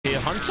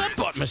Hunter,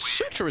 but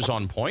Masutra is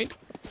on point.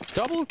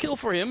 Double kill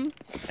for him.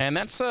 And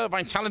that's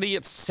Vitality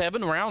at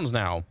 7 rounds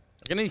now. I'm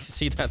gonna need to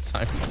see that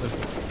side.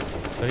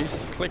 So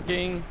he's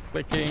clicking.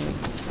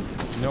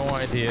 No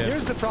idea.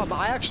 Here's the problem.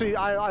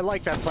 I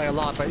like that play a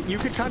lot, but you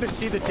could kind of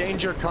see the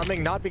danger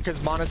coming, not because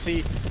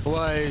m0NESY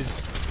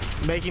was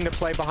making the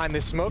play behind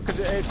the smoke, because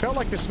it felt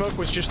like the smoke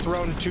was just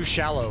thrown too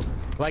shallow.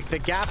 Like, the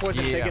gap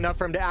wasn't big enough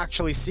for him to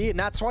actually see, and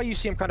that's why you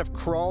see him kind of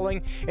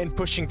crawling and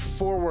pushing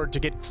forward to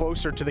get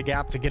closer to the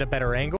gap to get a better angle.